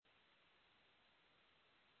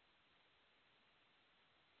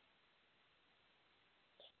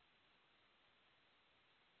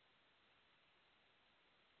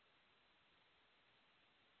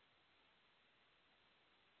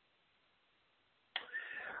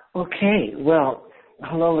Okay, well,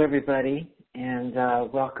 hello everybody, and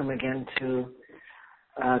welcome again to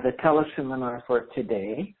the teleseminar for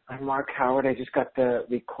today. I'm Mark Howard. I just got the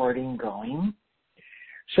recording going.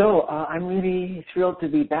 So I'm really thrilled to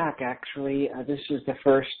be back, actually. This is the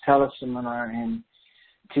first teleseminar in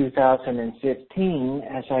 2015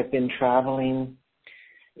 as I've been traveling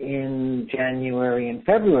in January and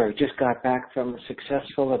February. Just got back from a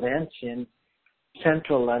successful event in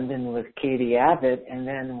Central London with Katie Abbott, and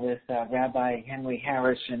then with Rabbi Henry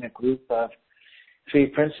Harris and a group of Three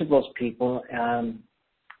Principles people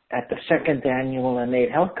at the second annual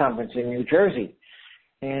Innate Health Conference in New Jersey.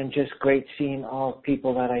 And just great seeing all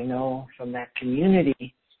people that I know from that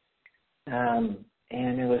community, and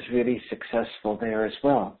it was really successful there as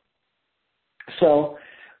well. So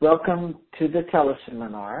welcome to the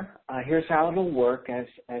teleseminar. Here's how it'll work as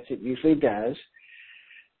it usually does.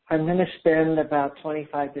 I'm going to spend about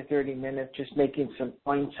 25 to 30 minutes just making some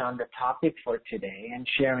points on the topic for today and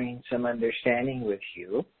sharing some understanding with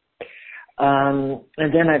you. And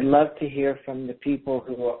then I'd love to hear from the people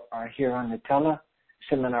who are here on the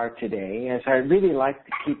teleseminar today, as I really like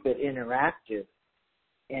to keep it interactive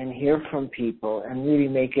and hear from people and really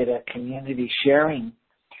make it a community sharing.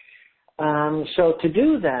 So to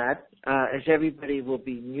do that, as everybody will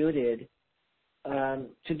be muted,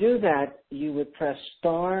 to do that, you would press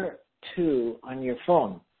 *2 on your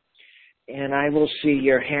phone, and I will see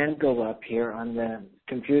your hand go up here on the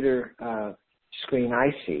computer screen I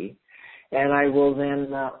see, and I will then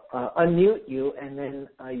unmute you, and then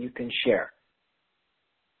you can share.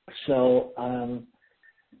 So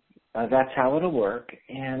that's how it'll work.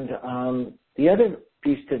 And the other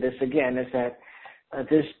piece to this, again, is that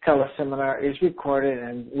this teleseminar is recorded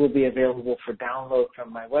and will be available for download from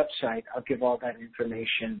my website. I'll give all that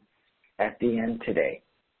information at the end today.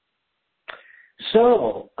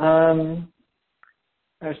 So, I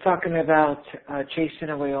was talking about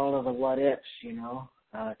chasing away all of the what-ifs,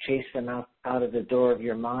 chase them out of the door of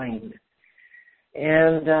your mind.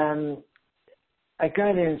 And I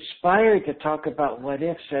got inspired to talk about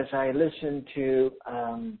what-ifs as I listened to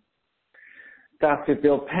Dr.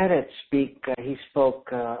 Bill Pettit speak. He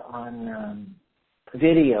spoke on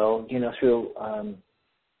video, through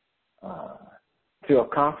a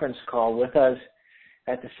conference call with us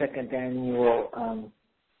at the second annual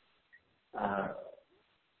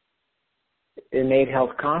Innate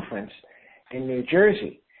Health Conference in New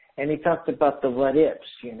Jersey. And he talked about the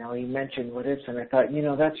what-ifs, he mentioned what-ifs, and I thought,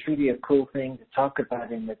 that's really a cool thing to talk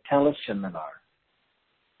about in the teleseminar.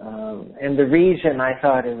 And the reason I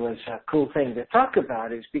thought it was a cool thing to talk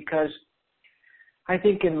about is because I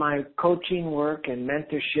think in my coaching work and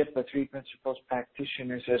mentorship of Three Principles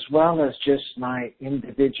practitioners, as well as just my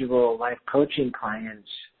individual life coaching clients,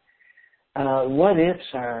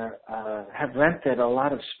 what-ifs have rented a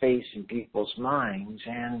lot of space in people's minds,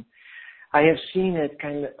 and I have seen it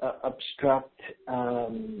kind of obstruct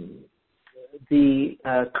the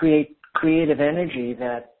creative energy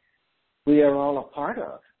that we are all a part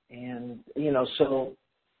of. And, so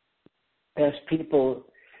as people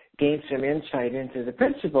gain some insight into the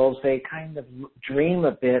principles, they kind of dream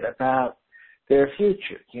a bit about their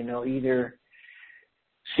future, either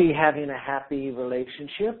see having a happy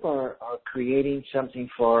relationship or creating something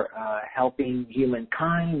for helping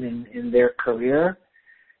humankind in their career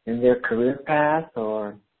path,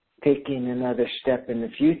 or taking another step in the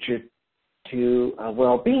future to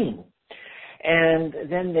well-being. And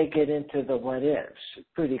then they get into the what-ifs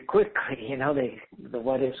pretty quickly. The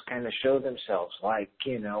what-ifs kind of show themselves like,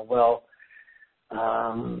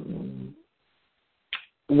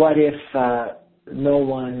 what if no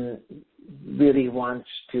one really wants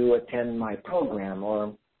to attend my program?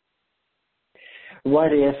 Or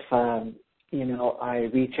what if, I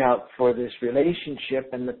reach out for this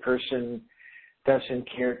relationship and the person doesn't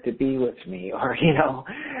care to be with me? Or,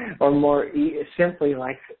 or more simply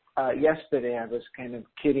like, yesterday I was kind of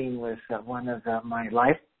kidding with one of my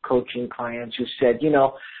life coaching clients who said,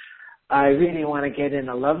 I really want to get in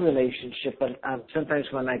a love relationship, but sometimes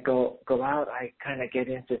when I go out, I kind of get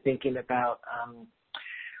into thinking about,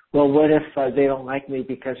 well, what if they don't like me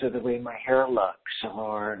because of the way my hair looks,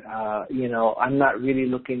 or, I'm not really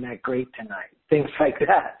looking that great tonight, things like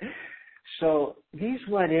that. So these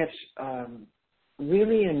what-ifs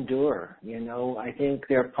really endure, I think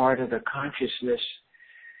they're part of the consciousness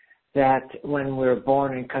that when we're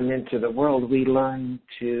born and come into the world, we learn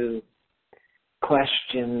to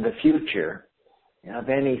question the future of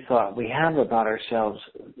any thought we have about ourselves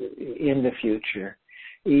in the future,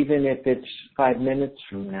 even if it's 5 minutes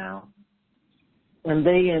from now. And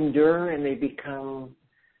they endure and they become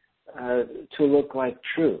to look like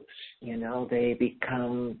truths. You know, they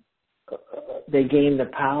become, they gain the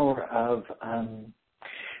power of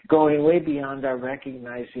going way beyond our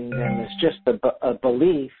recognizing them as just a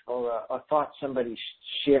belief or a thought somebody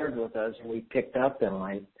shared with us and we picked up in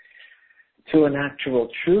life, to an actual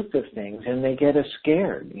truth of things, and they get us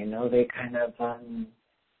scared. You know, they kind of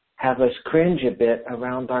have us cringe a bit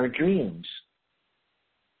around our dreams.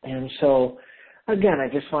 And so, again, I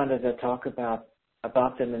just wanted to talk about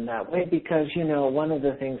them in that way because, you know, one of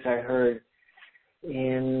the things I heard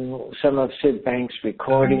in some of Sid Banks'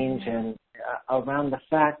 recordings and around the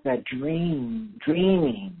fact that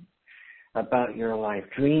dreaming about your life,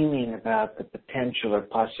 dreaming about the potential or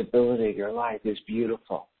possibility of your life is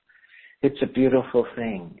beautiful. It's a beautiful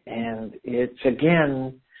thing. And it's,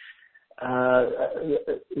 again,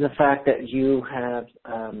 the fact that you have,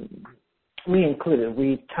 me included,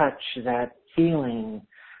 we touch that feeling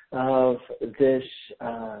of this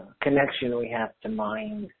connection we have to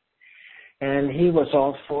mind. And he was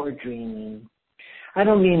all for dreaming. I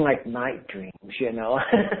don't mean like night dreams, you know.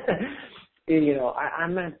 You know, I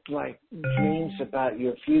meant like dreams about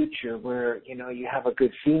your future where, you know, you have a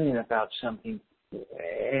good feeling about something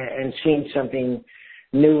and seeing something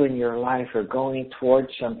new in your life or going towards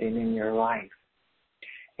something in your life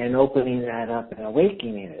and opening that up and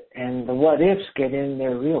awakening it. And the what ifs get in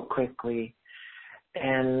there real quickly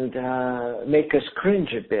and make us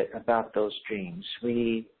cringe a bit about those dreams.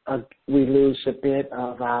 We lose a bit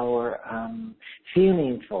of our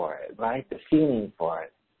feeling for it, right? The feeling for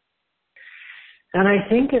it. And I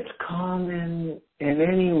think it's common in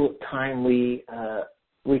any time we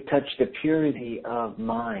touch the purity of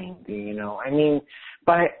mind, you know. I mean,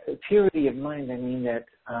 by purity of mind, I mean that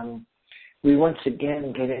we once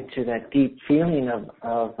again get into that deep feeling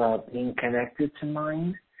of being connected to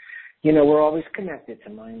mind. You know, we're always connected to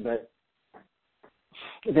mind, but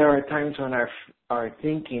there are times when our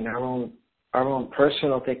thinking, our own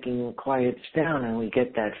personal thinking quiets down and we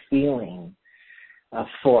get that feeling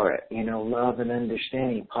for it, you know, love and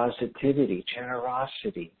understanding, positivity,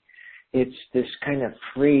 generosity. It's this kind of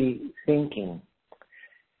free thinking.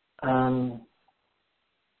 And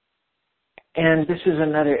this is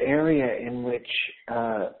another area in which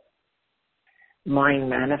mind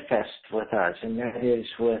manifests with us, and that is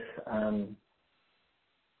with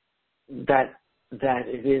that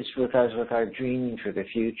it is with us with our dreaming for the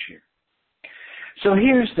future. So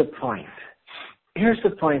here's the point. Here's the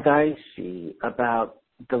point I see about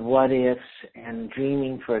the what ifs and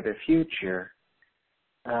dreaming for the future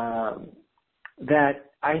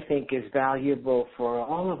that I think is valuable for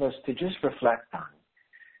all of us to just reflect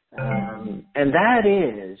on. And that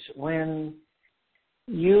is when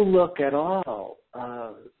you look at all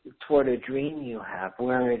toward a dream you have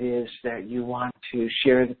where it is that you want to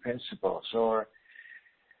share the principles or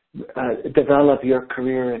develop your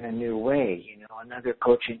career in a new way. You know, another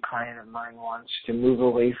coaching client of mine wants to move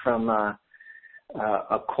away from a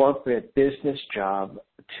corporate business job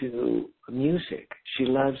to music. She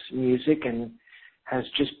loves music and has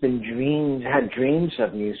just had dreams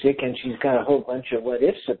of music, and she's got a whole bunch of what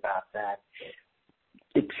ifs about that.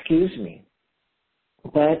 Excuse me.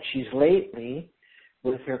 But she's lately,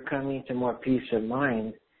 with her coming to more peace of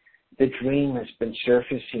mind, the dream has been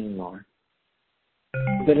surfacing more.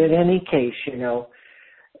 But in any case, you know,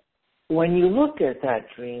 when you look at that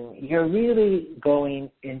dream, you're really going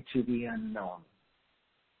into the unknown.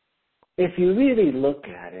 If you really look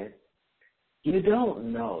at it, you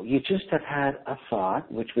don't know. You just have had a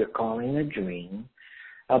thought, which we're calling a dream,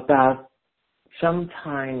 about some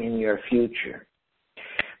time in your future.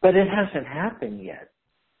 But it hasn't happened yet.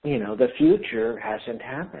 You know, the future hasn't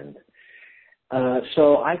happened.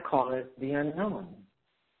 So I call it the unknown.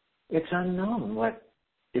 It's unknown what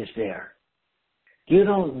is there. You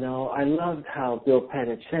don't know. I loved how Bill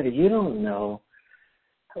Pettit said it. You don't know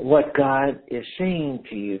what God is saying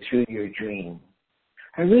to you through your dream.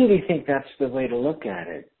 I really think that's the way to look at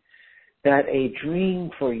it. That a dream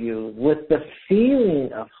for you with the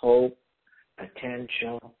feeling of hope,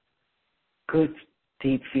 potential, good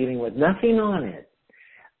deep feeling with nothing on it.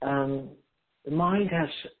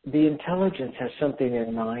 The intelligence has something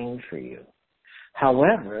in mind for you.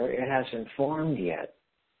 However, it hasn't formed yet.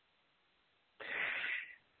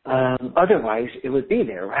 Otherwise, it would be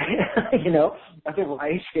there, right? You know,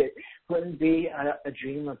 otherwise it wouldn't be a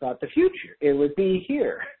dream about the future. It would be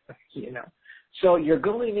here, you know. So you're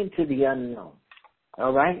going into the unknown,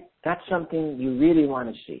 all right? That's something you really want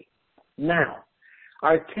to see. Now,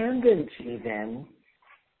 our tendency then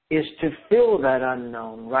is to fill that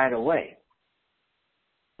unknown right away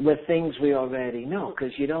with things we already know,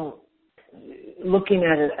 because you don't, looking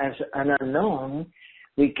at it as an unknown,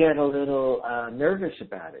 we get a little nervous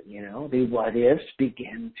about it, The what ifs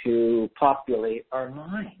begin to populate our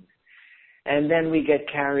mind. And then we get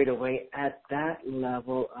carried away at that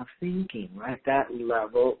level of thinking, right? That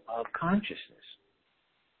level of consciousness.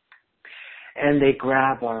 And they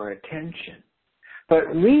grab our attention. But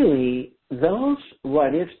really, those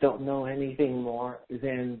what ifs don't know anything more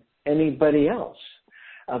than anybody else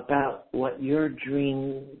about what your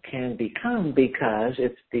dream can become, because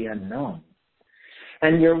it's the unknown.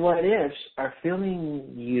 And your what ifs are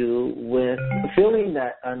filling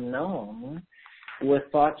that unknown with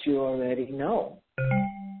thoughts you already know.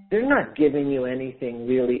 They're not giving you anything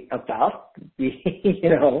really about,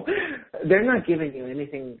 they're not giving you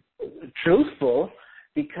anything truthful,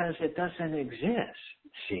 because it doesn't exist,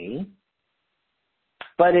 see?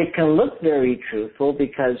 But it can look very truthful,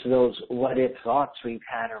 because those what-if thoughts we've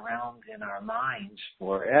had around in our minds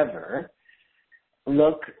forever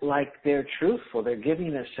look like they're truthful. They're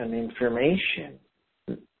giving us some information.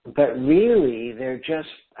 But really, they're just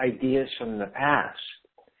ideas from the past.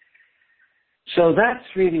 So that's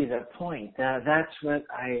really the point. That's what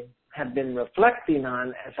I have been reflecting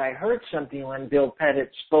on as I heard something when Bill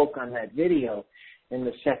Pettit spoke on that video in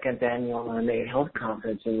the second annual Monday Health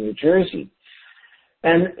Conference in New Jersey.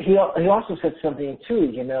 And he also said something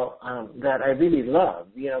too, that I really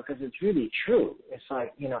love, because it's really true. It's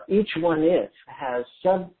like, each one if has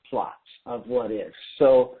subplots of what ifs.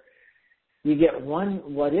 So you get one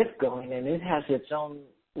what if going, and it has its own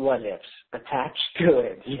what ifs attached to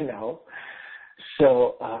it,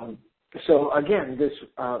 So again, this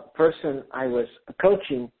person I was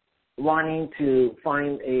coaching, wanting to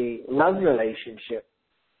find a love relationship,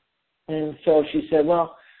 and so she said,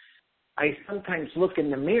 well, I sometimes look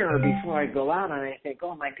in the mirror before I go out, and I think,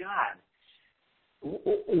 oh my God,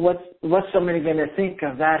 what's somebody going to think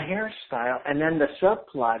of that hairstyle? And then the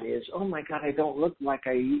subplot is, oh my God, I don't look like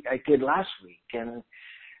I did last week, and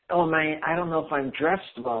I don't know if I'm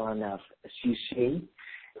dressed well enough. You see,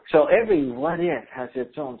 so every what if has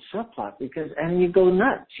its own subplot, and you go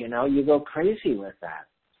nuts, you go crazy with that,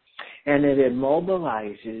 and it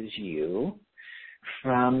immobilizes you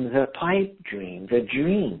from the pipe dream, the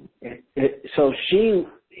dream. So as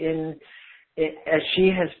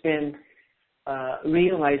she has been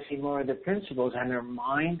realizing more of the principles, and her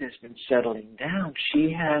mind has been settling down,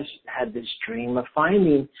 she has had this dream of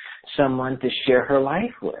finding someone to share her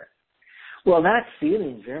life with. Well, that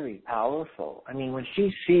feeling is very powerful. I mean, when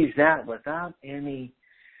she sees that without any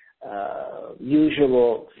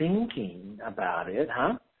usual thinking about it,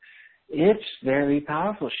 it's very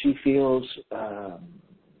powerful. She feels,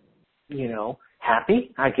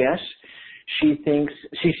 happy, I guess. She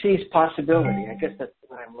sees possibility. I guess that's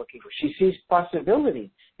what I'm looking for. She sees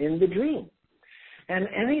possibility in the dream. And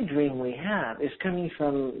any dream we have is coming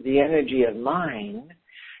from the energy of mind,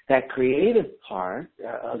 that creative part.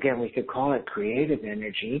 Again, we could call it creative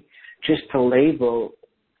energy, just to label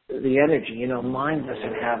the energy. Mind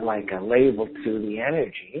doesn't have like a label to the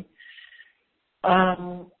energy.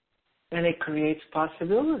 And it creates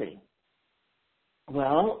possibility.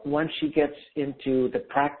 Well, once she gets into the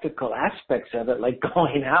practical aspects of it, like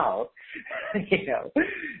going out,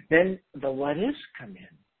 then the what ifs come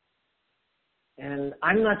in. And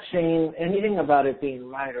I'm not saying anything about it being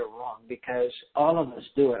right or wrong, because all of us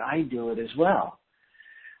do it. I do it as well.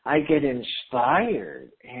 I get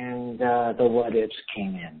inspired, and the what ifs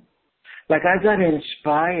came in. Like I got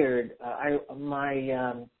inspired.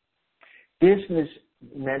 My business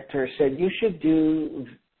mentor said, you should do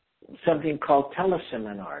something called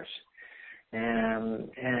teleseminars.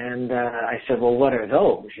 And I said, well, what are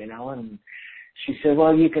those, And she said,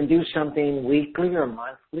 well, you can do something weekly or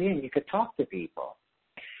monthly, and you could talk to people.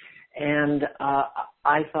 And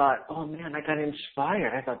I thought, oh, man, I got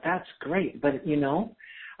inspired. I thought, that's great. But,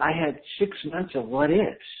 I had 6 months of what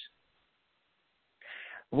ifs.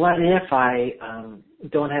 What if I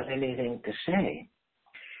don't have anything to say?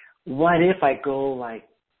 What if I go like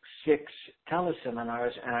 6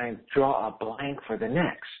 teleseminars and I draw a blank for the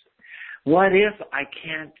next? What if I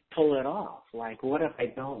can't pull it off? Like, what if I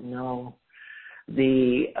don't know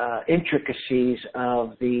the intricacies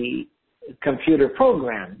of the computer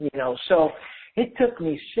program? So it took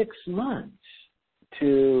me 6 months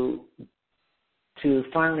to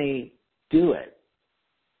finally do it.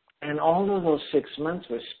 And all of those 6 months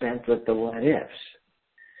were spent with the what ifs.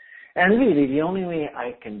 And really, the only way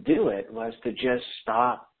I can do it was to just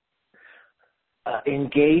stop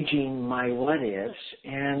engaging my what ifs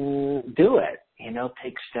and do it,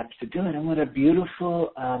 take steps to do it. And what a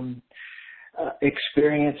beautiful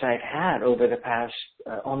experience I've had over the past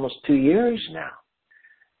almost 2 years now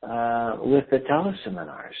with the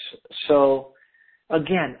teleseminars. So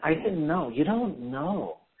again, I didn't know. You don't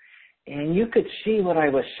know. And you could see what I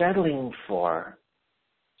was settling for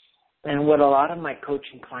and what a lot of my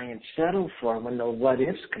coaching clients settle for when the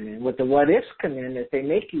what-ifs come in. What the what-ifs come in is they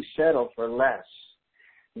make you settle for less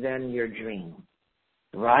than your dream.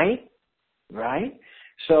 Right? Right?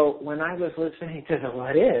 So when I was listening to the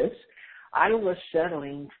what-ifs, I was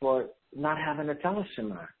settling for not having a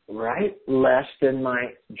teleseminar, right? Less than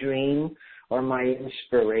my dream or my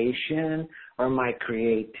inspiration or my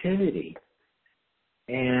creativity.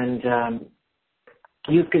 And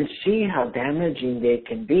you can see how damaging they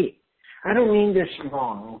can be. I don't mean this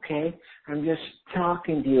wrong, okay? I'm just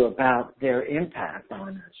talking to you about their impact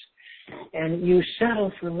on us. And you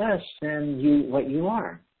settle for less than what you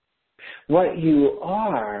are. What you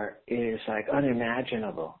are is like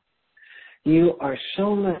unimaginable. You are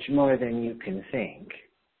so much more than you can think.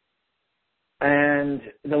 And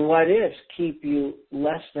the what ifs keep you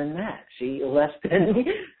less than that. See, less than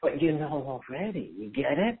what you know already. You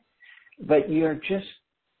get it? But you're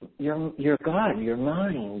God, your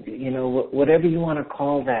mind, whatever you want to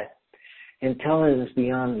call that intelligence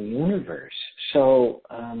beyond the universe. So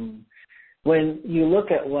when you look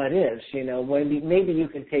at what ifs, maybe you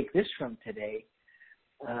can take this from today.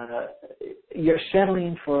 You're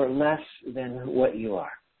settling for less than what you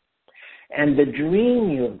are. And the dream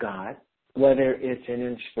you've got, whether it's an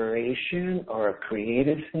inspiration or a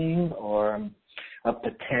creative thing or a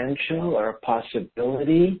potential or a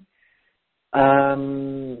possibility,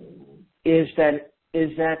 is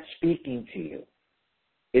that speaking to you?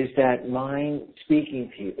 Is that mind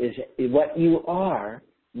speaking to you? Is what you are,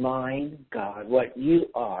 mind, God, what you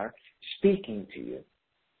are speaking to you?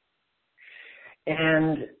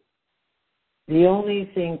 And the only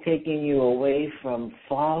thing taking you away from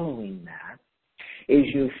following that is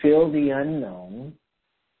you fill the unknown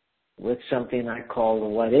with something I call the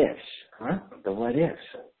what ifs. The what ifs.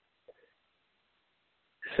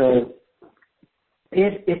 So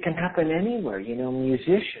it can happen anywhere.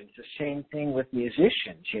 Musicians, the same thing with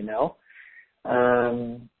musicians,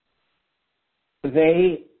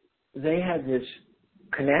 They have this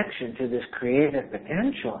connection to this creative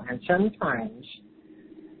potential, and sometimes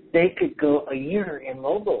they could go a year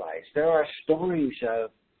immobilized. There are stories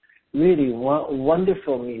of really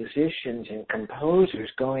wonderful musicians and composers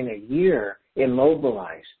going a year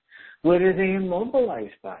immobilized. What are they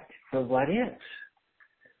immobilized by? The what ifs.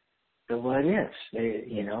 The what ifs.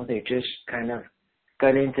 They just kind of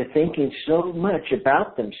got into thinking so much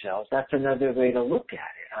about themselves. That's another way to look at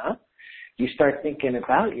it, huh? You start thinking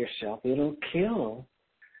about yourself, it'll kill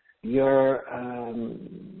your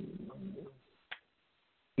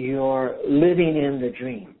living in the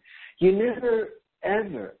dream. You never,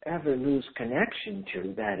 ever lose connection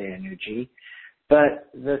to that energy, but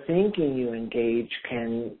the thinking you engage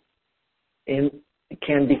can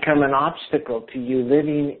become an obstacle to you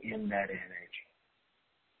living in that energy.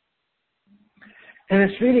 And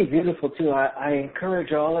it's really beautiful too. I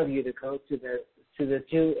encourage all of you to go to the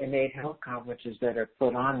two innate health conferences that are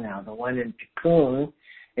put on now, the one in Tikkun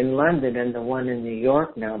in London and the one in New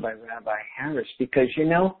York now by Rabbi Harris, because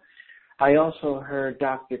I also heard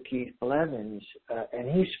Dr. Keith Blevins, and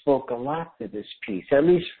he spoke a lot to this piece. At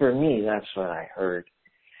least for me, that's what I heard,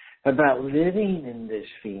 about living in this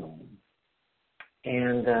feeling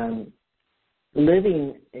and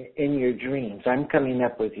living in your dreams. I'm coming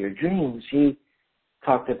up with your dreams. He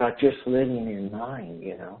talked about just living in mind,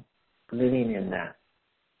 living in that.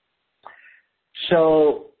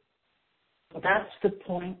 So that's the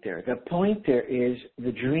point there. The point there is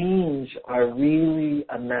the dreams are really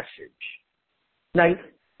a message.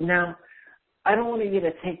 Now, I don't want you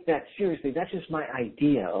to take that seriously. That's just my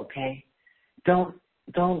idea, okay? Don't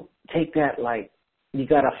take that like you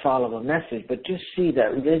got to follow a message, but just see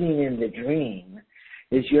that living in the dream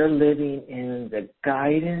is you're living in the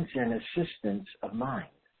guidance and assistance of mind.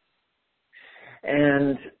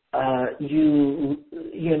 And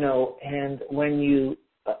and when you,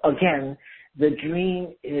 again, the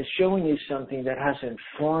dream is showing you something that hasn't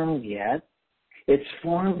formed yet. It's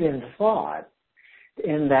formed in thought,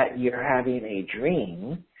 in that you're having a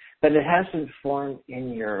dream, but it hasn't formed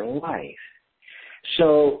in your life.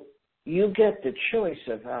 So you get the choice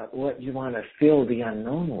about what you want to fill the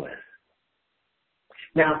unknown with.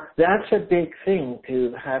 Now, that's a big thing,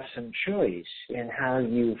 to have some choice in how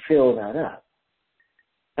you fill that up.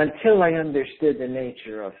 Until I understood the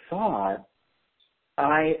nature of thought,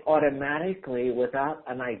 I automatically, without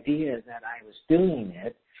an idea that I was doing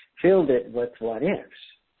it, filled it with what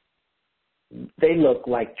ifs. They looked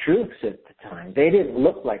like truths at the time. They didn't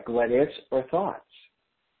look like what ifs or thoughts.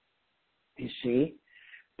 You see?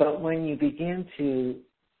 But when you begin to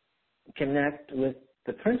connect with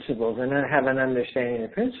the principles and then have an understanding of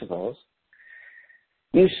the principles,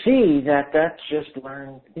 you see that that's just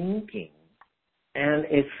learned thinking. And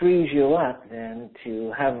it frees you up then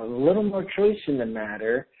to have a little more choice in the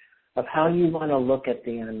matter of how you want to look at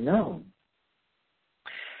the unknown.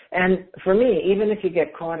 And for me, even if you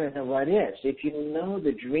get caught in the what ifs, if you know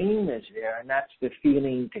the dream is there and that's the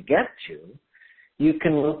feeling to get to, you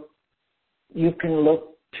can look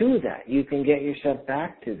to that. You can get yourself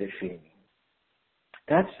back to the feeling.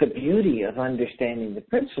 That's the beauty of understanding the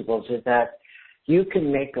principles, is that you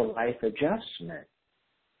can make a life adjustment.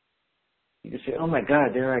 You can say, oh my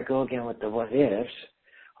God, there I go again with the what ifs.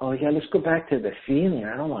 Oh yeah, let's go back to the feeling.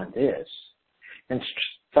 I don't want this. And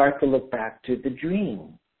start to look back to the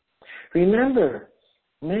dream. Remember,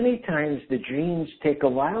 many times the dreams take a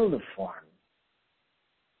while to form.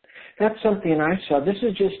 That's something I saw. This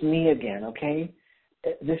is just me again, okay?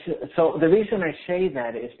 So the reason I say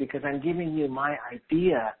that is because I'm giving you my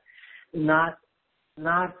idea, not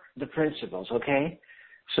the principles, okay?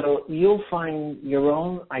 So you'll find your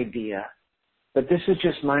own idea, but this is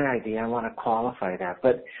just my idea. I want to qualify that.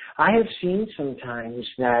 But I have seen sometimes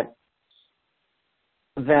that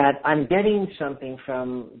I'm getting something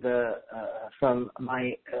from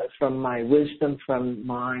my wisdom, from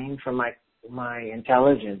my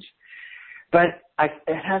intelligence, but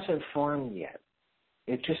it hasn't formed yet.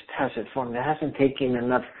 It just hasn't formed. It hasn't taken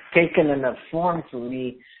enough form for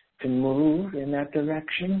me to move in that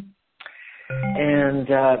direction. And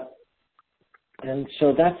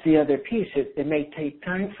so that's the other piece. It may take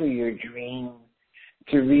time for your dream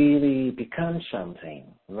to really become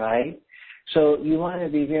something, right? So you want to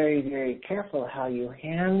be very, very careful how you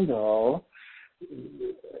handle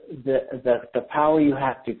the power you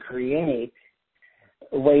have to create,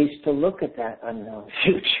 ways to look at that unknown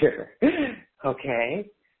future. Okay?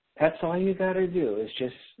 That's all you got to do, is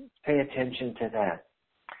just pay attention to that.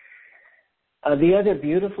 The other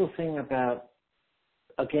beautiful thing about,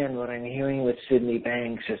 again, what I'm hearing with Sydney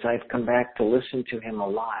Banks, as I've come back to listen to him a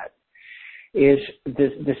lot, is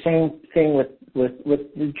the same thing with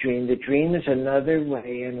the dream. The dream is another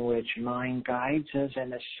way in which mind guides us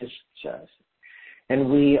and assists us.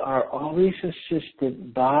 And we are always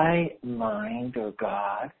assisted by mind or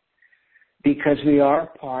God, because we are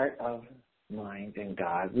part of mind and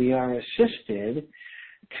God. We are assisted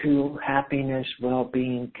to happiness,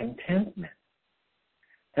 well-being, contentment.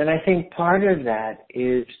 And I think part of that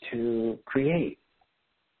is to create.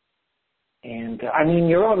 And I mean,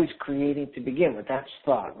 you're always creating to begin with. That's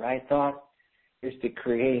thought, right? Thought is the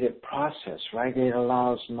creative process, right? It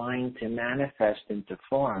allows mind to manifest into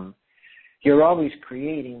form. You're always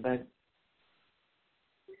creating, but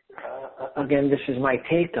again, this is my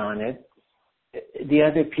take on it. The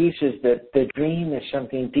other piece is that the dream is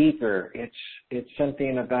something deeper. It's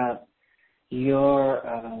something about your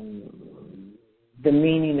the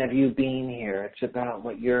meaning of you being here. It's about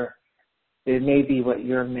it may be what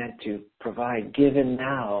you're meant to provide, given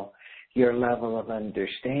now your level of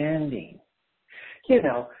understanding.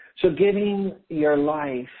 So giving your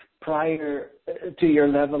life prior to your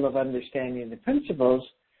level of understanding the principles,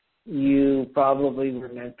 you probably were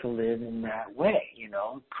meant to live in that way,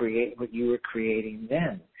 create what you were creating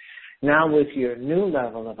then. Now with your new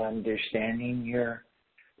level of understanding, your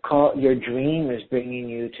dream is bringing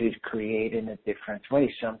you to create in a different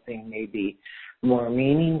way, something maybe more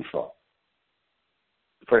meaningful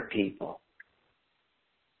for people.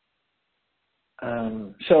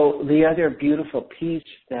 So the other beautiful piece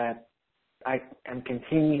that I am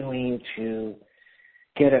continuing to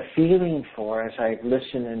get a feeling for as I've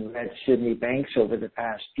listened and read Sydney Banks over the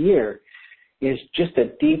past year is just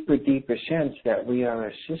a deeper sense that we are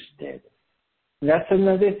assisted. And that's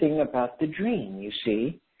another thing about the dream, you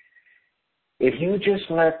see. If you just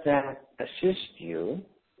let that assist you,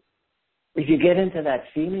 if you get into that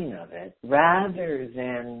feeling of it, rather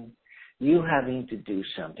than you having to do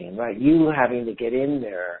something, right? You having to get in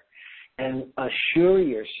there and assure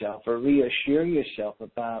yourself or reassure yourself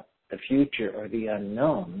about the future or the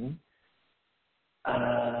unknown,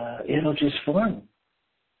 it'll just form.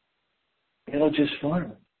 It'll just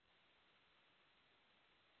form.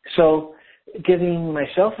 So giving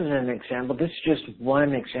myself as an example, this is just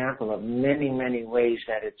one example of many, many ways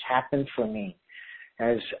that it's happened for me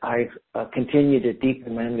as I've continued to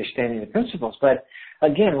deepen my understanding of the principles. But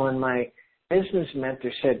again, when my business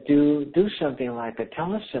mentor said, do something like a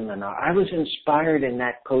teleseminar, I was inspired in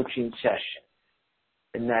that coaching session.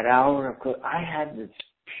 In that hour of coaching, I had this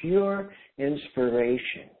pure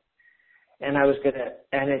inspiration. And I was going to,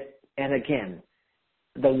 and again,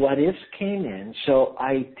 the what ifs came in, so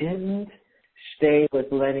I didn't stay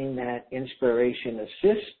with letting that inspiration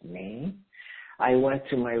assist me, I went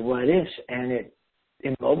to my what ifs, and it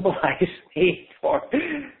immobilized me for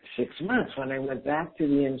 6 months. When I went back to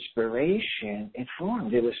the inspiration, it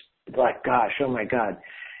formed. It was like, gosh, oh my God.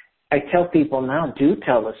 I tell people now, do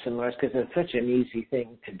tell us similar, because it's such an easy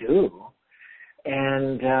thing to do.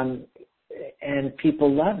 And people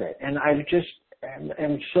love it. And I just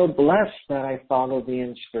am so blessed that I follow the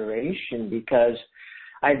inspiration, because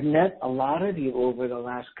I've met a lot of you over the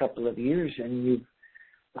last couple of years, and you've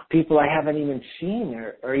people I haven't even seen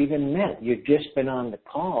or even met. You've just been on the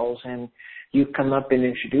calls, and you come up and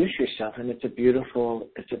introduce yourself, and it's a beautiful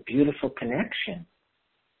connection.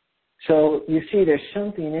 So you see, there's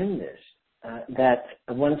something in this that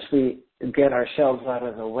once we get ourselves out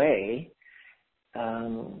of the way,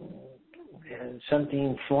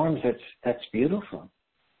 something forms that's beautiful.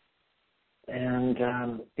 And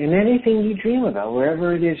in anything you dream about,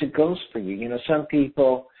 wherever it is it goes for you. You know, some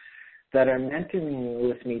people that are mentoring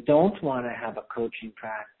with me don't want to have a coaching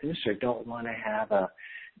practice or don't want to have a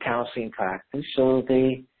counseling practice, so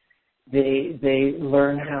they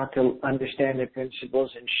learn how to understand the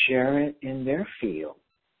principles and share it in their field.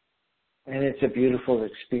 And it's a beautiful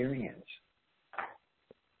experience.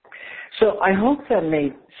 So I hope that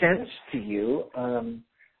made sense to you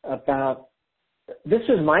about, this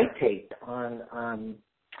is my take on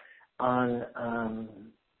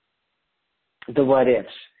the what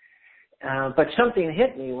ifs. But something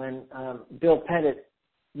hit me when Bill Pettit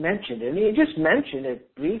mentioned it. And he just mentioned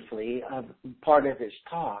it briefly, part of his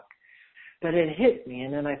talk. But it hit me,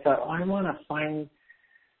 and then I thought, I want to find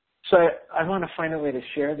a way to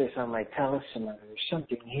share this on my teleseminar. There's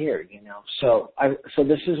something here, you know. So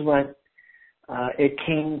this is what it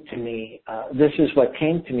came to me. This is what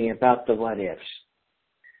came to me about the what ifs.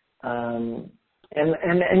 And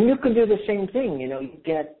you can do the same thing. You know, you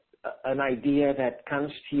get an idea that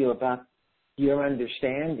comes to you about your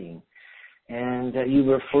understanding, and you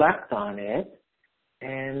reflect on it.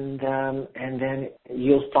 And then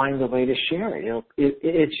you'll find a way to share it.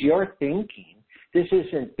 It's your thinking. This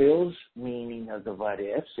isn't Bill's meaning of the what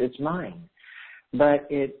ifs. It's mine. But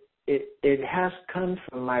it has come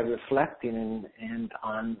from my reflecting and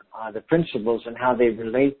on the principles and how they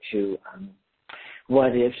relate to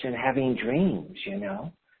what ifs and having dreams. You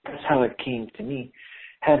know, that's how it came to me.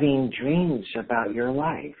 Having dreams about your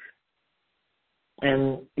life.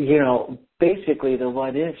 And, you know, basically the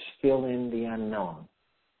what ifs fill in the unknown.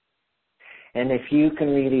 And if you can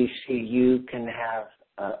really see, you can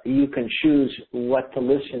choose what to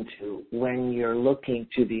listen to when you're looking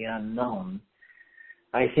to the unknown,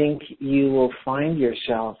 I think you will find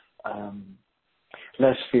yourself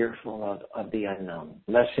less fearful of the unknown,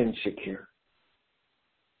 less insecure.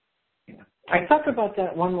 You know. I thought about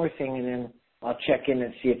that one more thing, and then I'll check in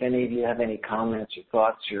and see if any of you have any comments or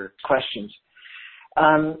thoughts or questions.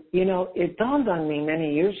 You know, it dawned on me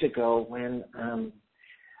many years ago when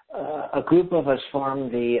a group of us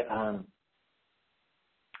formed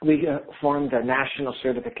formed a national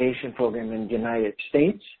certification program in the United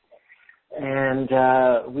States, and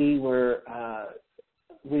we were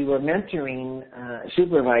mentoring,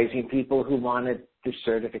 supervising people who wanted the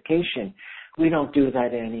certification. We don't do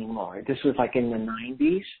that anymore. This was like in the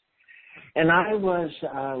 90s. And I was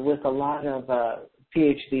with a lot of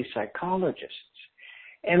PhD psychologists.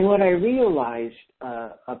 And what I realized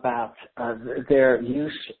about their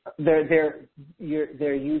use, they're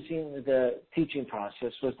using the teaching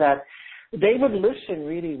process was that they would listen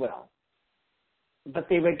really well. But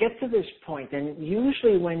they would get to this point, and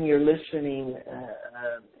usually when you're listening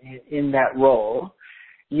in that role,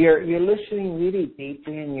 you're listening really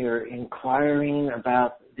deeply and you're inquiring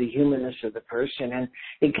about the humanness of the person, and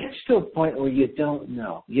it gets to a point where you don't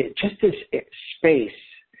know. Just this space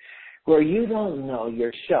where you don't know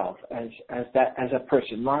yourself as a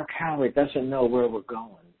person. Mark Howard doesn't know where we're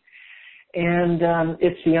going, and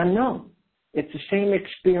it's the unknown. It's the same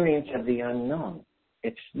experience of the unknown.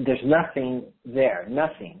 There's nothing there,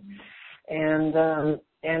 nothing, and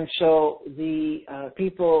so the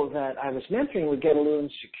people that I was mentoring would get a little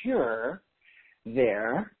insecure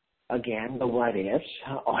there. Again, the what ifs.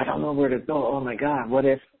 Oh, I don't know where to go. Oh my God, what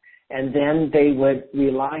if? And then they would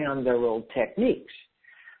rely on their old techniques.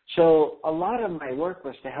 So a lot of my work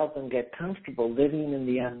was to help them get comfortable living in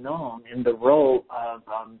the unknown in the role of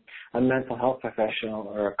a mental health professional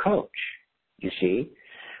or a coach, you see.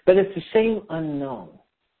 But it's the same unknown.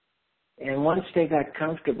 And once they got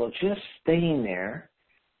comfortable just staying there,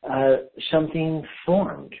 something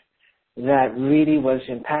formed that really was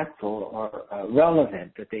impactful or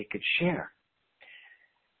relevant that they could share.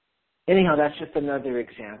 anyhow, that's just another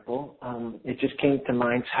example. It just came to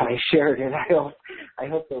mind, so I shared it. I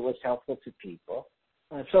hope it was helpful to people.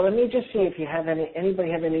 So let me just see if you have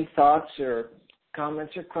anybody have any thoughts or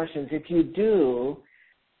comments or questions. If you do,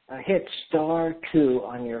 hit *2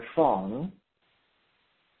 on your phone,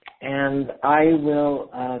 and I will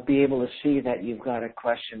be able to see that you've got a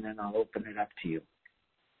question, and I'll open it up to you.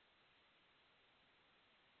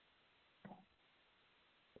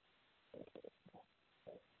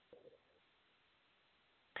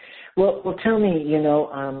 Well, tell me.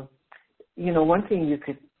 One thing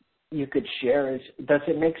you could share is, does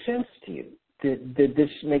it make sense to you? Did this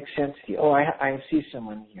make sense to you? Oh, I see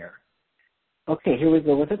someone here. Okay, here we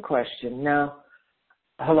go with a question. Now,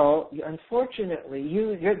 hello. Unfortunately,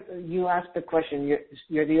 you asked the question.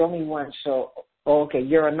 You're the only one. So, okay,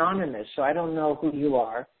 you're anonymous. So I don't know who you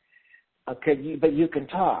are. Okay, but you can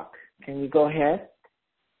talk. Can you go ahead?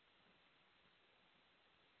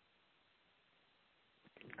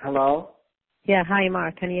 Hello. Yeah. Hi,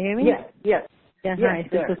 Mark. Can you hear me? Yes. Yes. Yeah. Yes, Hi.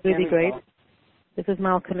 This there. is really great. Go. This is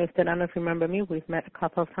Malcolm. I don't know if you remember me. We've met a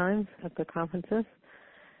couple of times at the conferences.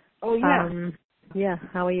 Oh, yeah. Yeah.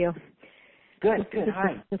 How are you? Good.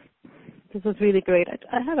 Hi. This was really great.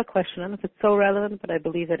 I have a question. I don't know if it's so relevant, but I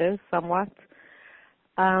believe it is somewhat.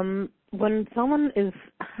 When someone is,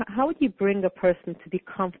 how would you bring a person to be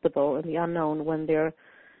comfortable in the unknown when they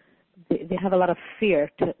have a lot of fear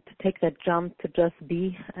to take that jump to just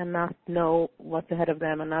be and not know what's ahead of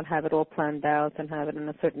them and not have it all planned out and have it in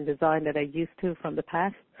a certain design that they're used to from the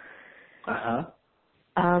past?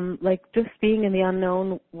 Like just being in the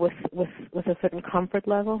unknown with a certain comfort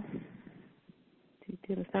level. Do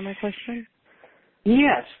you understand my question?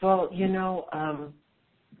 Yes. Well,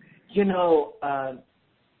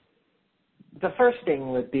 the first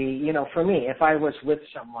thing would be, for me, if I was with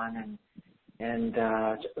someone and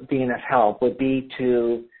being of help, would be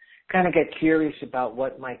to kind of get curious about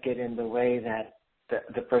what might get in the way that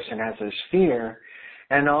the person has this fear,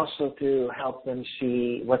 and also to help them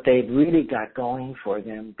see what they've really got going for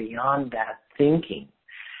them beyond that thinking.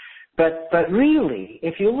 But really,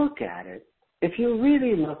 if you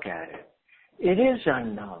really look at it, it is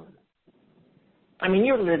unknown. I mean,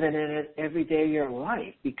 you're living in it every day of your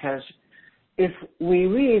life, because if we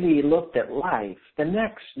really looked at life, the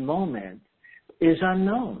next moment is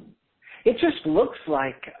unknown. It just looks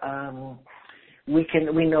like we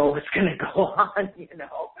know what's going to go on,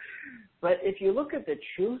 But if you look at the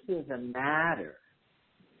truth of the matter,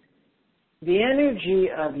 the energy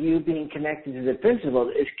of you being connected to the principle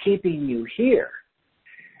is keeping you here.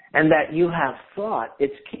 And that you have thought,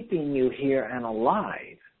 it's keeping you here and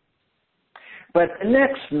alive. But the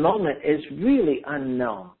next moment is really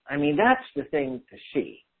unknown. I mean, that's the thing to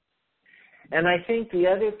see. And I think the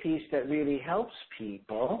other piece that really helps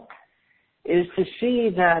people is to see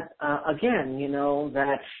that, again,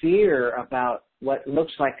 that fear about what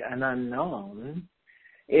looks like an unknown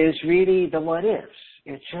is really the what ifs.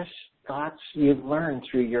 It's just thoughts you've learned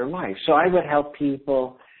through your life. So I would help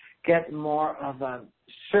people get more of a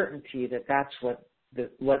certainty that that's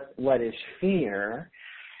what is fear,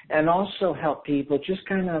 and also help people just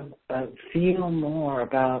kind of feel more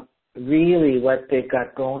about really what they've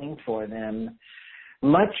got going for them,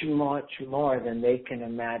 much more than they can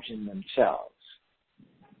imagine themselves.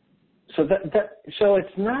 So so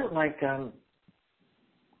it's not like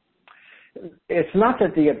it's not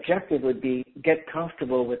that the objective would be get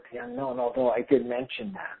comfortable with the unknown, although I did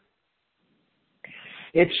mention that.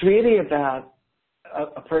 It's really about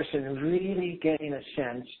a person really getting a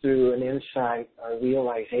sense through an insight or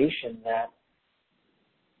realization that,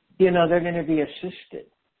 they're going to be assisted.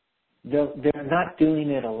 They're not doing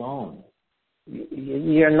it alone.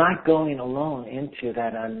 You're not going alone into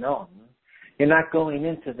that unknown. You're not going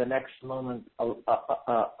into the next moment of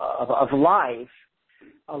life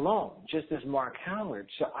alone, just as Mark Howard.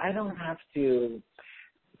 So I don't have to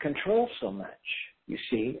control so much, you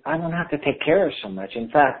see. I don't have to take care of so much. In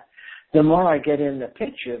fact, the more I get in the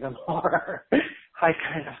picture, the more I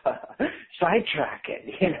kind of sidetrack it,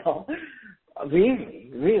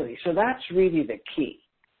 Really. So that's really the key.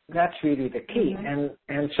 Mm-hmm.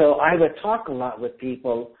 And so I would talk a lot with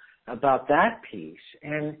people about that piece.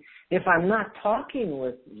 And if I'm not talking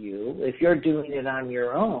with you, if you're doing it on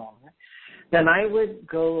your own, then I would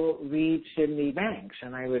go read Sydney Banks,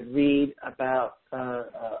 and I would read about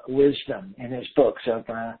wisdom in his books of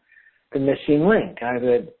The Missing Link. I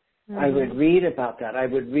would read about that. I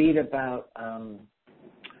would read about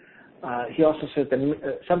he also said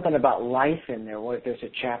something about life in there, where there's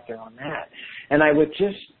a chapter on that. And I would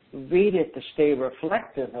just read it to stay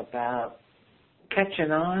reflective about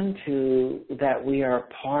catching on to that we are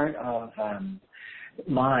part of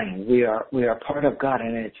mind. We are part of God,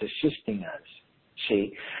 and it's assisting us.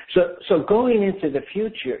 See, so going into the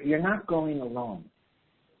future, you're not going alone.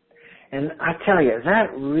 And I tell you,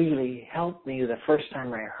 that really helped me the first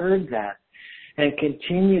time I heard that, and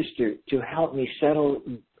continues to help me settle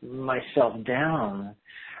myself down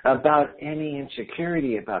about any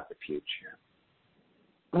insecurity about the future.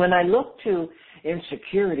 When I look to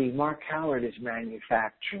insecurity, Mark Howard is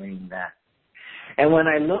manufacturing that. And when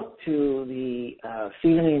I look to the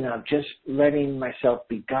feeling of just letting myself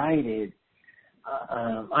be guided,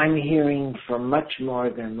 I'm hearing from much more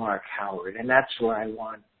than Mark Howard, and that's where I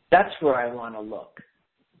want to look.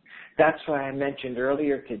 That's why I mentioned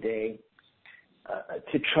earlier today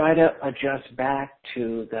to try to adjust back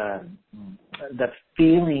to the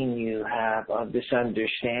feeling you have of this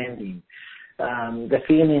understanding, the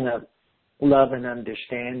feeling of love and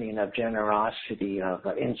understanding, of generosity, of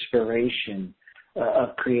inspiration,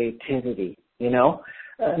 of creativity,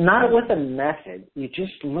 not with a method. You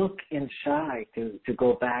just look inside to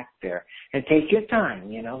go back there and take your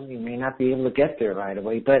time. You may not be able to get there right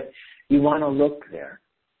away, but you want to look there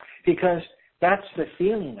because that's the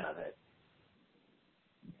feeling of it.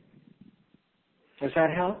 Does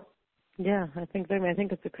that help? Yeah, I think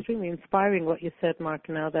it's extremely inspiring what you said, Mark,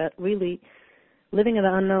 now that really living in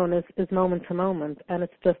the unknown is moment to moment, and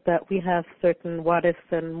it's just that we have certain what-ifs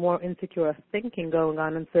and more insecure thinking going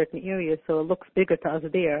on in certain areas, so it looks bigger to us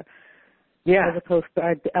there, as opposed to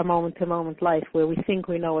our moment-to-moment life where we think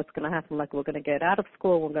we know what's going to happen, like we're going to get out of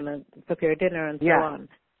school, we're going to prepare dinner, and so on.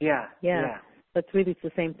 Yeah. But really it's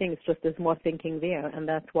the same thing. It's just there's more thinking there, and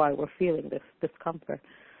that's why we're feeling this discomfort.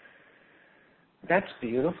 That's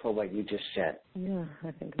beautiful what you just said. Yeah,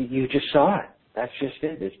 I think you just saw it. That's just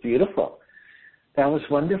it. It's beautiful. That was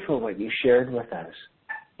wonderful what you shared with us.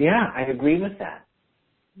 Yeah, I agree with that.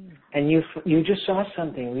 Yeah. And you just saw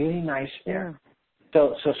something really nice there.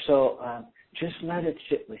 Yeah. So just let it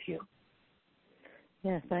sit with you.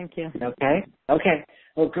 Yeah, thank you. Okay.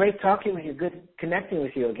 Well, great talking with you. Good connecting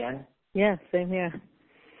with you again. Yeah, same here.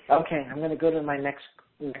 Okay, I'm going to go to my next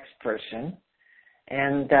person.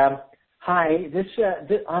 And hi, this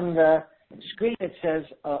on the screen it says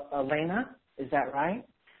Elena. Is that right?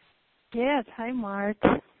 Yes. Hi, Mark.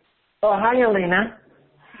 Oh, hi, Elena.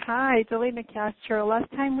 Hi, it's Elena Castro.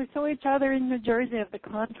 Last time we saw each other in New Jersey at the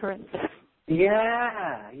conference.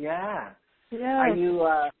 Yeah. Are you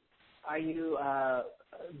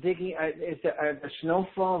digging? Are the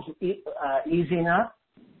snowfalls easing up?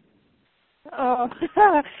 Oh,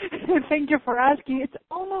 thank you for asking. It's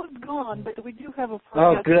almost gone, but we do have a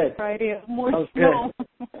forecast Friday of more snow.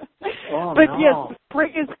 But yes,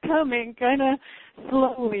 spring is coming, kind of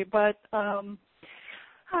slowly, but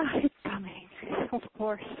it's coming, of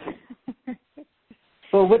course.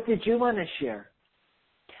 Well, what did you want to share?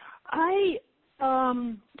 I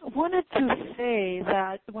wanted to say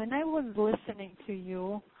that when I was listening to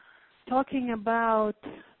you talking about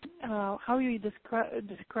how you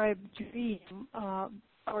describe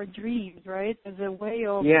our dreams, right, as a way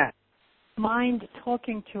of mind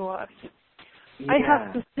talking to us. I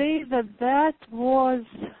have to say that was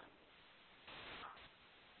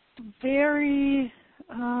very,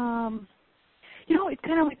 it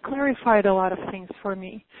kind of like clarified a lot of things for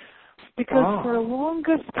me. Because for the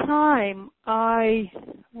longest time, I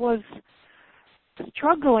was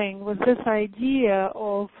struggling with this idea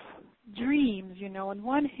of dreams. On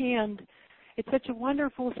one hand, it's such a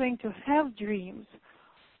wonderful thing to have dreams.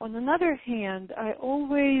 On another hand, I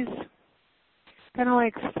always kind of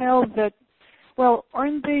like felt that, well,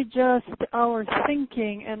 aren't they just our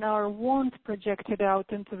thinking and our wants projected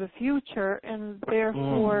out into the future, and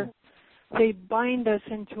therefore they bind us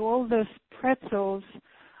into all these pretzels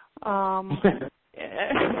and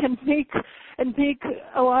make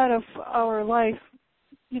a lot of our life,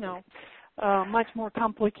 much more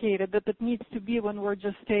complicated than it needs to be when we're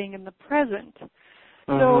just staying in the present.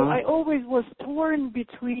 So I always was torn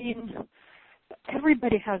between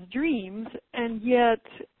everybody has dreams, and yet,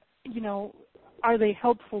 are they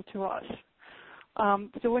helpful to us?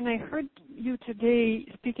 So when I heard you today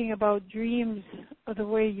speaking about dreams the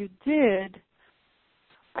way you did,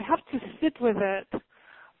 I have to sit with it.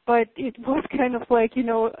 But it was kind of like,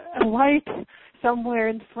 a light somewhere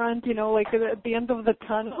in front, like at the end of the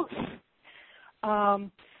tunnel.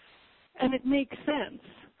 And it makes sense.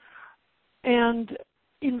 And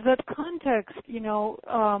in that context,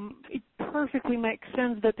 it perfectly makes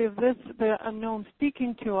sense that if this is the unknown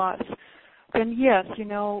speaking to us, then yes,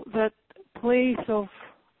 that place of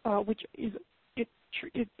which is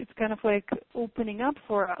it's kind of like opening up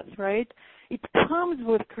for us, right? It comes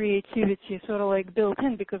with creativity, sort of like built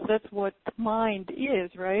in, because that's what mind is,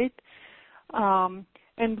 right?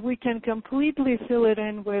 And we can completely fill it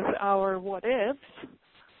in with our what ifs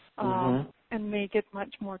and make it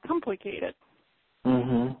much more complicated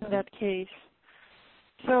in that case.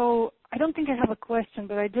 So I don't think I have a question,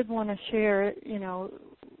 but I did want to share,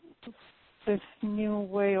 this new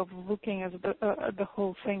way of looking at the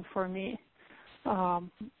whole thing for me.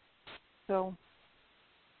 So.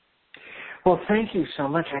 Well, thank you so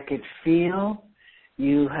much. I could feel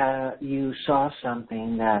you saw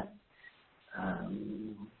something that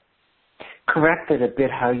corrected a bit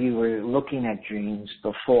how you were looking at dreams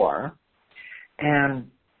before, and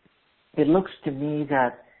it looks to me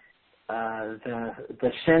that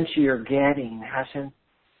the sense you're getting hasn't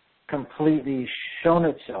completely shown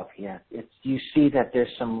itself yet. You see that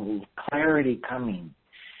there's some clarity coming,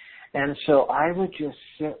 and so I would just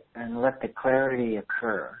sit and let the clarity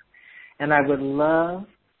occur. And I would love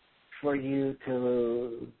for you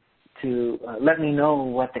to let me know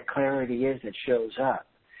what the clarity is that shows up.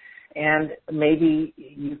 And maybe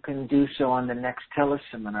you can do so on the next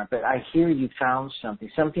teleseminar, but I hear you found something.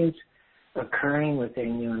 Something's occurring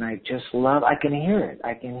within you, and I can hear it.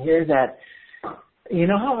 I can hear that. You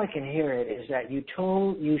know how I can hear it is that you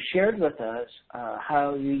shared with us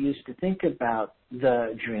how you used to think about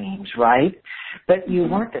the dreams, right? But you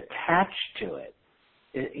weren't attached to it.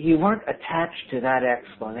 You weren't attached to that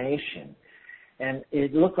explanation. And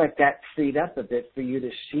it looked like that freed up a bit for you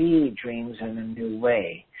to see dreams in a new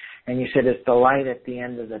way. And you said it's the light at the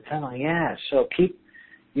end of the tunnel. Yeah, so keep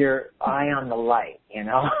your eye on the light,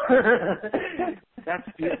 That's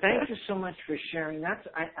thank you so much for sharing. I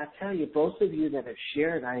tell you, both of you that have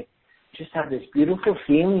shared, I just have this beautiful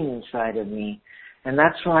feeling inside of me. And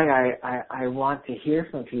that's why I want to hear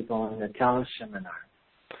from people in the teleseminar.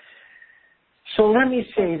 So let me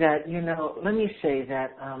say that,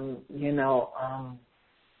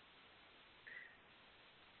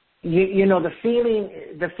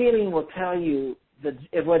 the feeling will tell you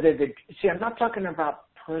I'm not talking about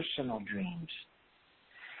personal dreams.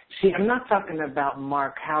 See, I'm not talking about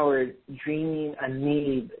Mark Howard dreaming a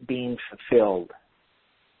need being fulfilled.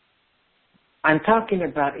 I'm talking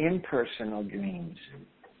about impersonal dreams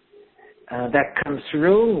that come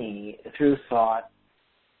through me, through thought,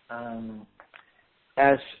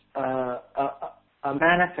 as a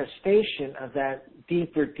manifestation of that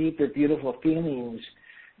deeper, beautiful feelings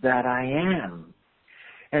that I am.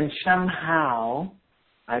 And somehow,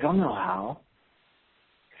 I don't know how,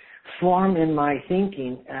 form in my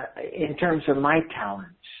thinking in terms of my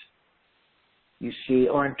talents, you see,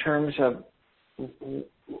 or in terms of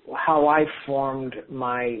how I formed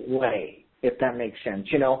my way, if that makes sense.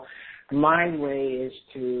 My way is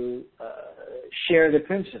to share the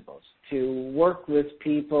principles, to work with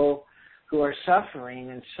people who are suffering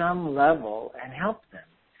in some level and help them.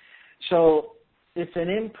 So it's an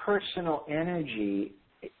impersonal energy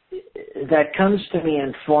that comes to me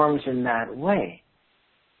and forms in that way.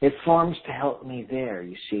 It forms to help me there,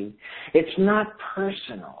 you see. It's not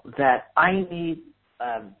personal that I need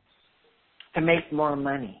to make more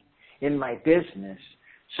money in my business,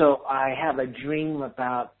 so I have a dream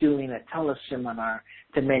about doing a teleseminar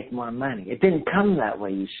to make more money. It didn't come that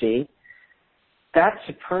way, you see. That's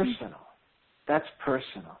personal. That's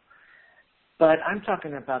personal. But I'm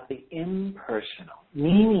talking about the impersonal,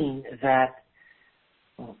 meaning that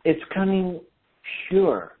it's coming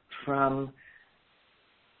pure from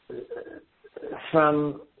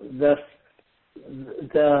the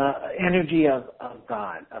energy of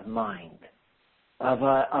God, of mind, of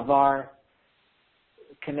our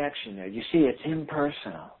connection there. You see, it's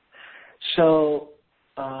impersonal. So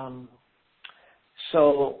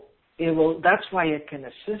it will. That's why it can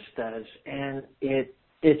assist us, and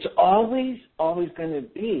it's always going to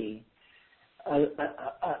be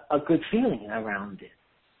a good feeling around it.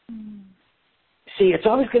 Mm. See, it's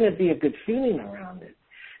always going to be a good feeling around it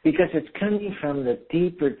because it's coming from the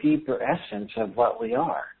deeper essence of what we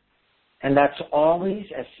are. And that's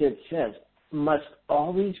always, as Sid says, must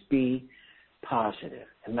always be positive.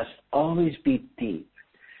 It must always be deep.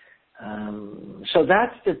 So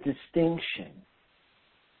that's the distinction.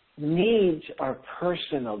 Needs are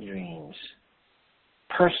personal dreams.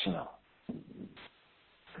 Personal.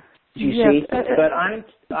 Do you see? But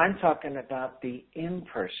I'm talking about the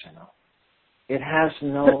impersonal. It has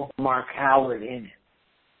no Mark Howard in it.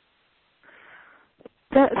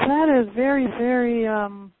 That is very, very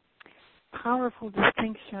powerful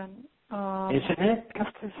distinction. Isn't it? I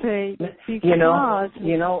have to say, because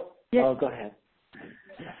Yeah. Oh, go ahead.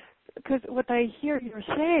 Because what I hear you're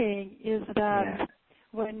saying is that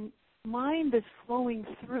when mind is flowing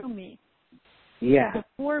through me, the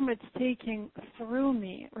form it's taking through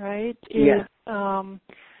me, right, is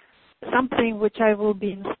something which I will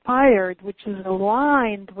be inspired, which is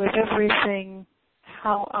aligned with everything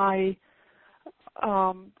how I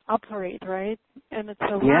operate, right? And it's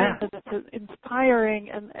aligned, and it's inspiring,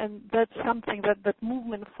 and that's something that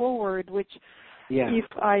movement forward, which if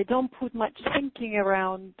I don't put much thinking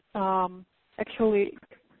around, actually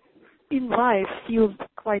in life feels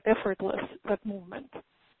quite effortless, that movement.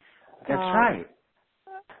 That's right.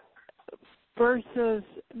 Versus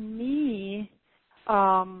me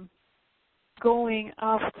going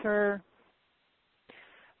after,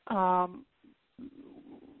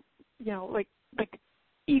 like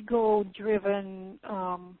ego-driven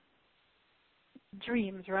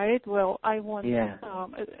dreams, right? Well, I want,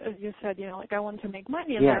 as you said, I want to make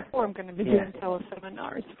money, and therefore I'm going to be doing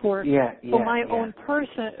teleseminars for my own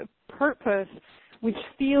purpose, which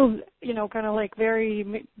feels, kind of like very,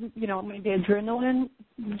 maybe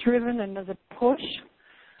adrenaline-driven and as a push.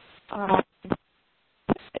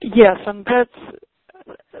 Yes,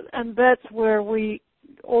 and that's where we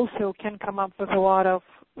also can come up with a lot of,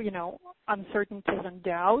 uncertainties and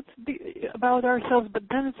doubts about ourselves. But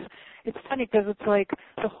then it's funny because it's like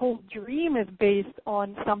the whole dream is based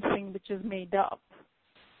on something which is made up,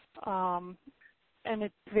 and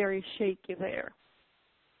it's very shaky there.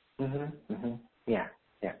 Yeah.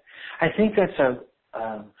 I think that's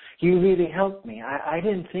you really helped me. I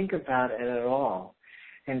didn't think about it at all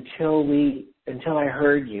until I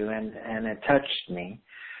heard you, and it touched me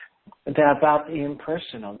about the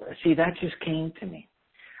impersonal. See, that just came to me.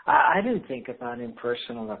 I didn't think about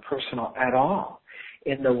impersonal or personal at all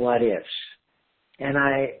in the what ifs. And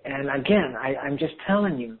again, I'm just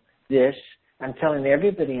telling you this. I'm telling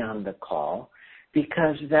everybody on the call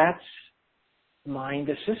because that's mind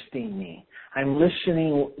assisting me. I'm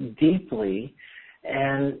listening deeply,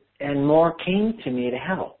 and more came to me to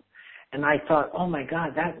help. And I thought, oh my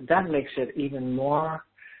God, that makes it even more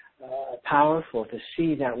powerful to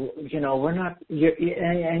see that, we're not,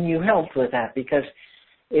 and you helped with that because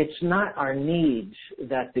it's not our needs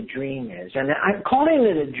that the dream is. And I'm calling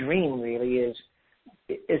it a dream really is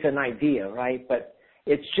an idea, right? But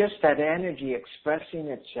it's just that energy expressing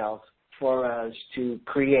itself for us to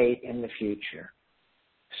create in the future.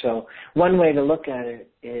 So one way to look at it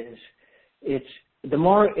is the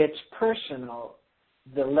more it's personal,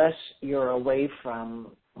 the less you're away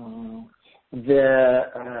from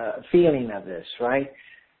the feeling of this, right?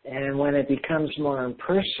 And when it becomes more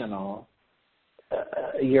impersonal,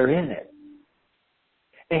 you're in it.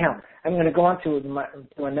 Anyhow, I'm going to go on to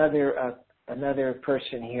another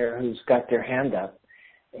person here who's got their hand up.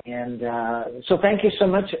 And so thank you so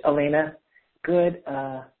much, Elena. Good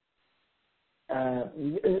to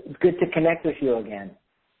connect with you again.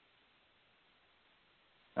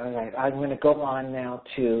 All right, I'm going to go on now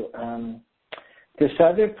to this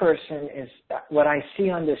other person. Is what I see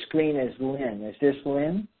on the screen is Lynn. Is this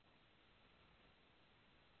Lynn?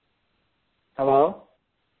 Hello?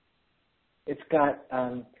 It's got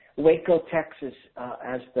Waco, Texas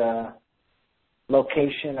as the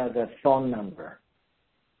location of the phone number.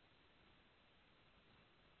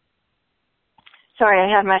 Sorry, I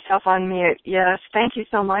had myself on mute. Yes, thank you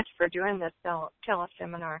so much for doing this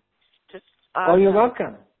teleseminar. You're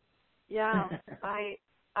welcome. Yeah, I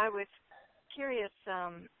was curious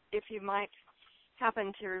if you might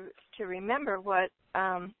happen to remember what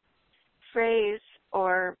phrase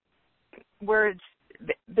or words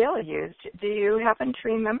Bill used. Do you happen to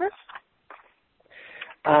remember?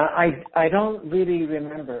 I don't really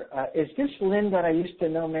remember. Is this Lynn that I used to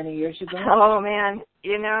know many years ago? Oh man,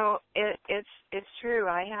 it's true.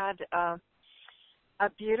 I had a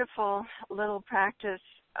beautiful little practice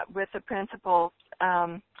with the principal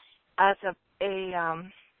as a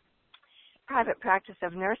private practice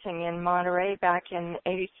of nursing in Monterey back in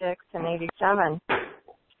 '86 and '87.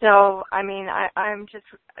 So, I mean, I'm just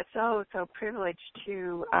so privileged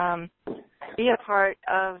to be a part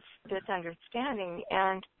of this understanding.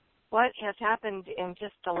 And what has happened in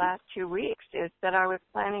just the last 2 weeks is that I was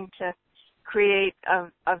planning to create a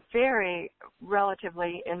very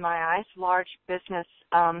relatively, in my eyes, large business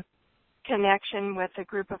connection with a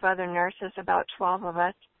group of other nurses, about 12 of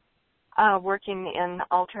us, working in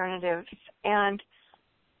alternatives. And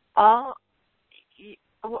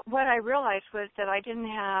what I realized was that I didn't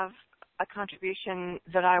have a contribution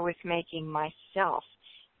that I was making myself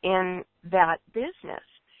in that business,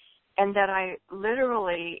 and that I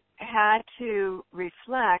literally had to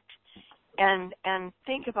reflect and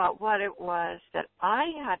think about what it was that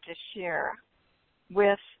I had to share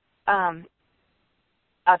with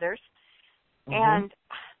others. Mm-hmm. And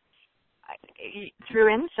through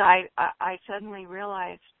insight, I suddenly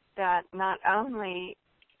realized that not only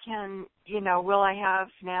can, will I have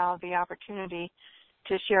now the opportunity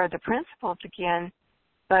to share the principles again,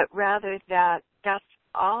 but rather that's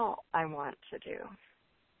all I want to do.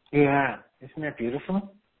 Yeah. Isn't that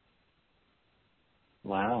beautiful?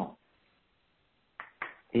 Wow.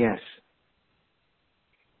 Yes.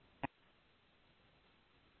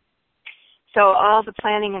 So all the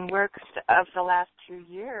planning and work of the last 2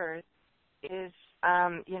 years is,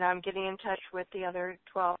 I'm getting in touch with the other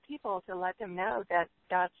 12 people to let them know that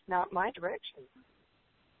that's not my direction.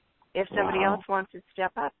 If somebody else wants to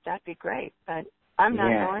step up, that'd be great. But I'm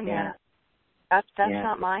not going there. That's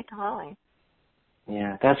not my calling.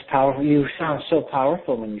 Yeah, that's powerful. You sound so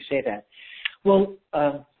powerful when you say that. Well,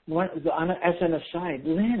 as an aside,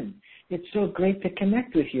 Lynn, it's so great to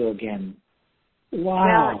connect with you again.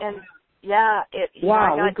 Wow. Well,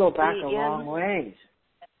 and we go back a long ways.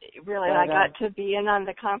 Really, I got to be in on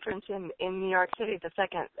the conference in New York City, the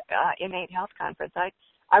second Innate Health Conference.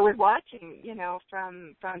 I was watching,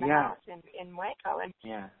 from the house in Waco, and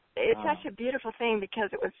it's such a beautiful thing because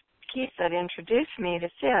it was Keith that introduced me to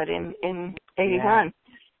Sid in 81.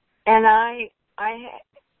 And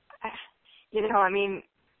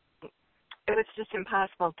it was just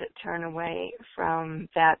impossible to turn away from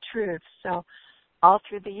that truth. So all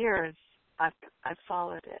through the years, I've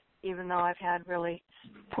followed it, even though I've had really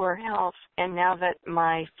poor health. And now that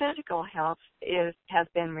my physical health has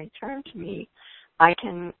been returned to me, I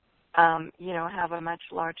can, have a much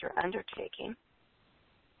larger undertaking.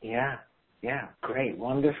 Yeah, great,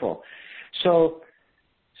 wonderful. So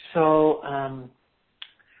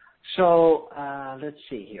let's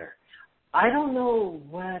see here. I don't know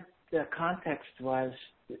what the context was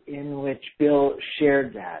in which Bill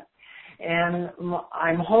shared that. And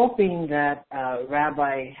I'm hoping that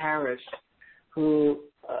Rabbi Harris, who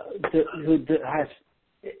has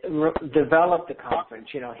developed the conference,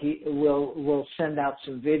 he will send out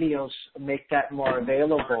some videos, make that more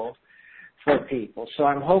available for people. So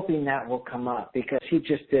I'm hoping that will come up because he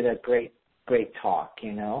just did a great talk,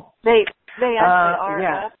 They actually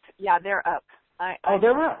are up. Yeah, they're up.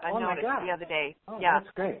 They're up. I noticed my God. the other day. Oh, yeah.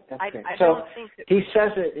 That's great. I so don't think that he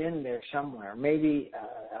says it in there somewhere. Maybe,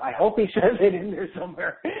 I hope he says it in there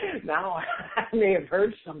somewhere. Now, I may have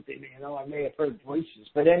heard something, I may have heard voices.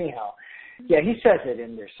 But anyhow, he says it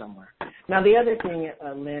in there somewhere. Now, the other thing,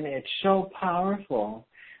 Lynn, it's so powerful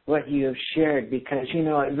what you have shared because,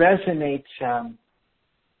 it resonates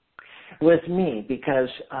with me because,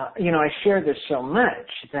 I share this so much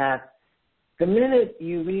that the minute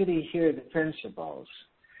you really hear the principles,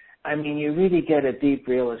 you really get a deep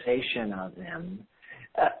realization of them.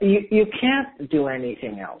 You can't do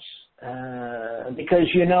anything else because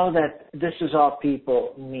you know that this is all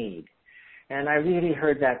people need. And I really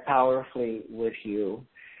heard that powerfully with you.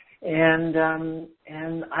 And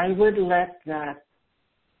I would let that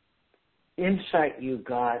insight you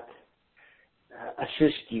got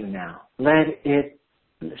assist you now. Let it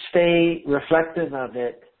stay reflective of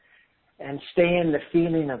it and stay in the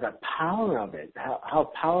feeling of the power of it,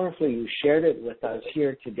 how powerfully you shared it with us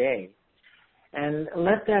here today. And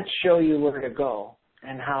let that show you where to go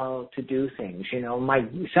and how to do things.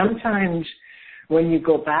 Sometimes when you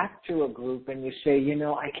go back to a group and you say,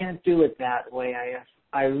 I can't do it that way,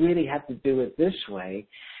 I really have to do it this way,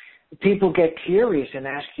 people get curious and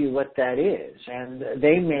ask you what that is, and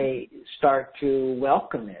they may start to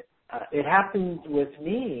welcome it. It happened with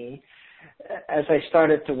me as I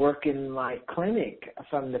started to work in my clinic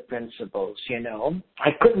from the principles.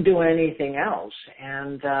 I couldn't do anything else.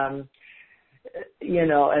 And,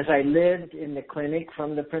 as I lived in the clinic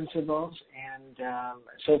from the principles and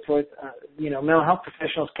so forth, mental health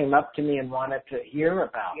professionals came up to me and wanted to hear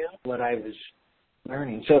about what I was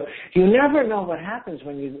learning. So you never know what happens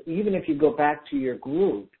even if you go back to your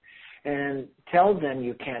group and tell them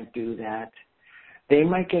you can't do that, they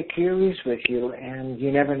might get curious with you, and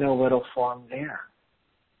you never know what'll form there.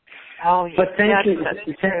 Oh, but thank you.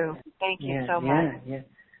 That's true. Thank you so much. Yeah.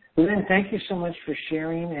 Lynn, thank you so much for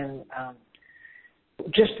sharing, and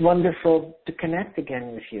just wonderful to connect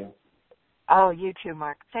again with you. Oh, you too,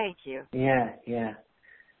 Mark. Thank you. Yeah.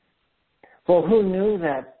 Well, who knew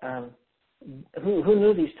that? Who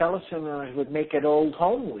knew these teleseminars would make it Old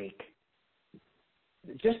Home Week?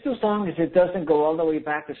 Just as long as it doesn't go all the way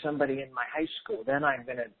back to somebody in my high school, then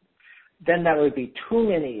that would be too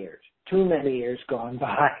many years gone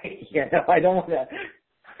by. I don't want to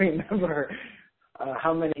remember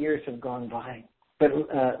how many years have gone by. But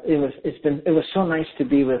it was so nice to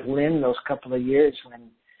be with Lynn those couple of years when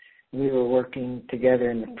we were working together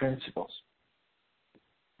in the principles.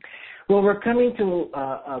 Well, we're coming to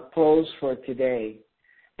a close for today.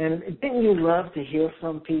 And didn't you love to hear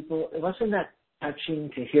from people? Wasn't that touching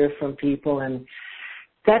to hear from people, and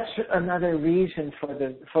that's another reason for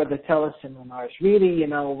the teleseminars. Really,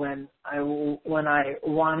 when I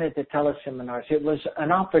wanted the teleseminars, it was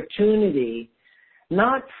an opportunity,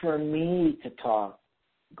 not for me to talk,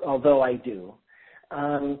 although I do,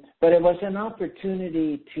 but it was an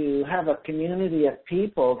opportunity to have a community of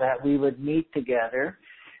people that we would meet together,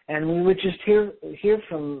 and we would just hear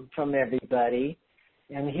from everybody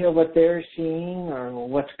and hear what they're seeing or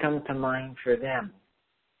what's come to mind for them.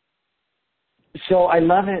 So I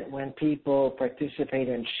love it when people participate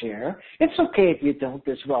and share. It's okay if you don't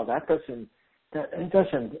as well. It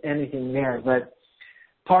doesn't anything there. But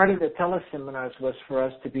part of the teleseminars was for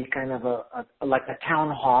us to be kind of like a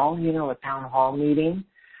town hall, a town hall meeting.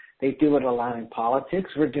 They do it a lot in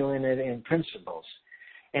politics. We're doing it in principles.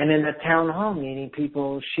 And in the town hall meeting,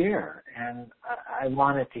 people share. And I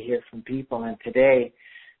wanted to hear from people. And today,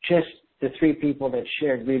 just the 3 people that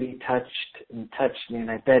shared really touched me, and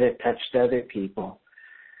I bet it touched other people.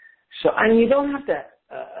 So, and you don't have to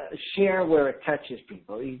share where it touches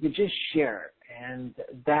people. You could just share it, and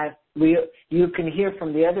you can hear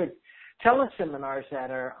from the other teleseminars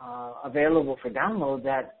that are available for download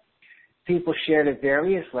that people shared at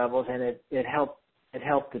various levels, and it helped the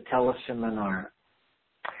teleseminar.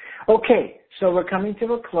 Okay, so we're coming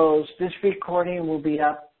to a close. This recording will be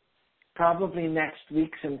up probably next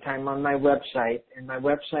week sometime on my website, and my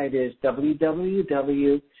website is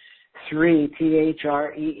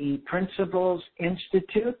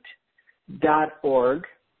www.principlesinstitute.org.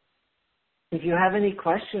 If you have any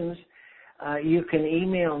questions, you can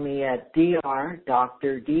email me at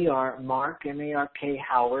Dr. Mark, M-A-R-K,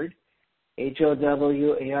 Howard, Howard,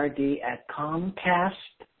 at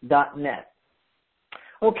Comcast.net.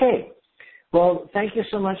 Okay. Well, thank you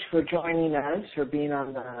so much for joining us, for being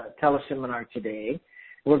on the teleseminar today.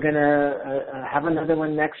 We're going to have another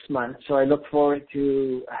one next month, so I look forward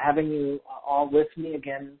to having you all with me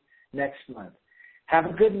again next month. Have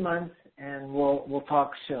a good month, and we'll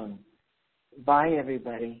talk soon. Bye,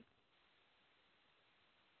 everybody.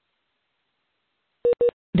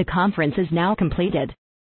 The conference is now completed.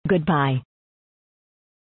 Goodbye.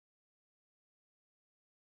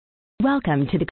 Welcome to the